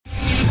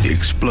The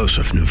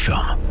explosive new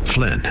film,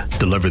 Flynn,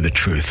 deliver the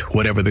truth,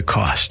 whatever the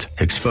cost,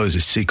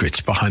 exposes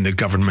secrets behind the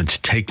government's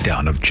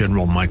takedown of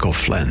General Michael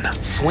Flynn.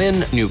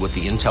 Flynn knew what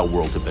the intel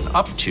world had been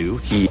up to.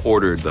 He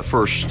ordered the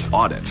first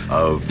audit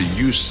of the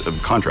use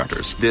of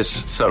contractors.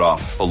 This set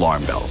off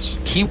alarm bells.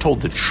 He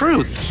told the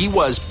truth. He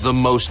was the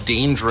most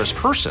dangerous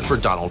person for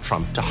Donald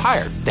Trump to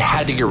hire. They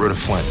had to get rid of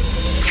Flynn.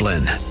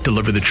 Flynn,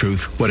 deliver the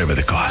truth, whatever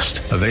the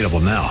cost. Available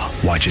now.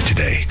 Watch it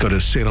today. Go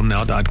to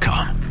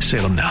salemnow.com.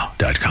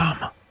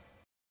 salemnow.com.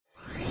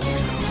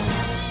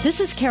 This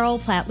is Carol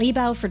Platt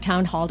Liebau for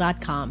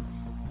townhall.com.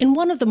 In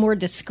one of the more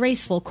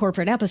disgraceful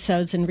corporate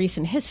episodes in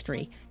recent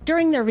history,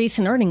 during their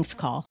recent earnings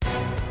call.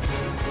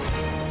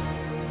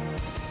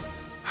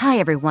 Hi,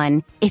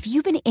 everyone. If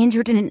you've been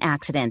injured in an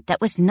accident that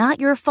was not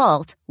your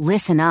fault,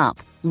 listen up.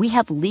 We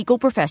have legal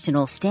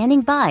professionals standing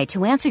by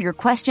to answer your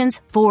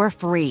questions for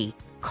free.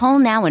 Call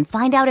now and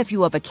find out if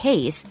you have a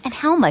case and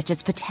how much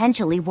it's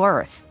potentially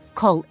worth.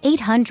 Call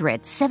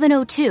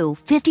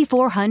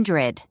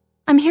 800-702-5400.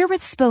 I'm here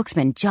with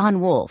spokesman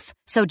John Wolf.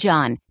 So,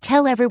 John,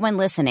 tell everyone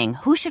listening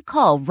who should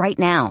call right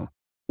now.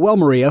 Well,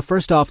 Maria,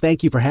 first off,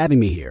 thank you for having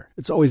me here.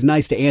 It's always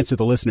nice to answer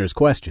the listeners'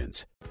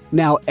 questions.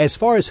 Now, as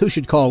far as who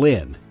should call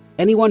in,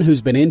 anyone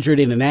who's been injured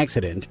in an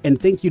accident and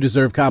think you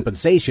deserve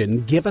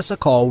compensation, give us a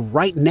call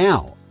right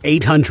now.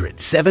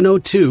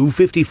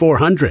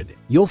 800-702-5400.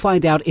 You'll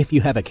find out if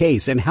you have a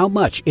case and how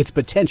much it's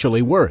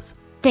potentially worth.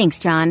 Thanks,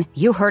 John.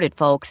 You heard it,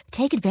 folks.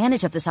 Take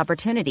advantage of this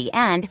opportunity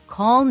and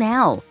call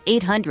now.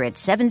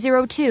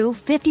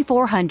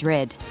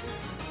 800-702-5400.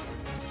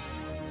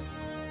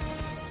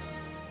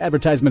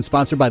 Advertisement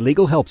sponsored by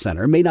Legal Help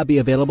Center. May not be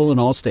available in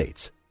all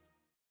states.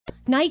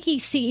 Nike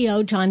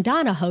CEO John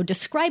Donahoe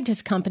described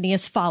his company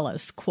as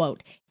follows,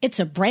 quote, "It's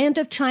a brand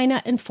of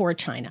China and for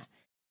China."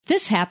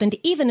 This happened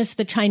even as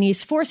the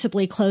Chinese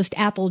forcibly closed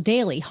Apple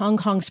Daily, Hong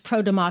Kong's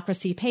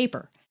pro-democracy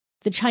paper.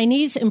 The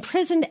Chinese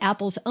imprisoned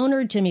Apple's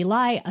owner, Jimmy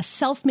Lai, a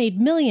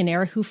self-made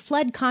millionaire who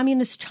fled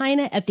communist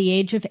China at the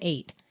age of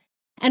 8.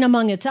 And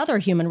among its other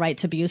human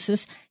rights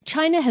abuses,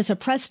 China has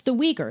oppressed the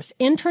Uyghurs,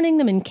 interning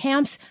them in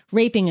camps,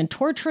 raping and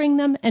torturing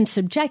them, and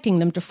subjecting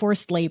them to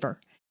forced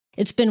labor.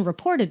 It's been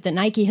reported that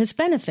Nike has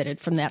benefited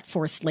from that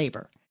forced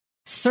labor.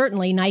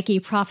 Certainly, Nike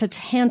profits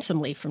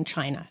handsomely from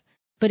China,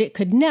 but it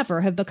could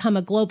never have become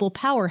a global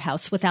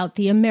powerhouse without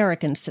the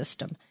American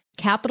system,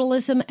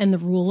 capitalism, and the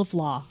rule of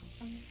law.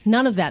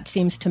 None of that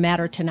seems to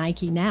matter to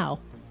Nike now.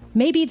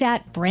 Maybe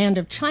that brand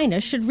of China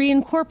should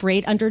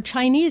reincorporate under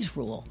Chinese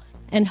rule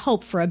and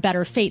hope for a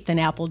better fate than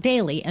Apple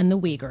Daily and the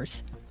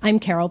Uyghurs. I'm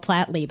Carol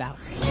Platt Liebau.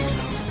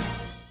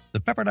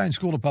 The Pepperdine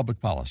School of Public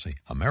Policy,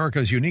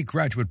 America's unique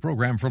graduate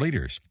program for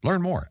leaders.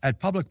 Learn more at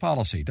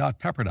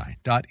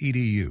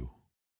publicpolicy.pepperdine.edu.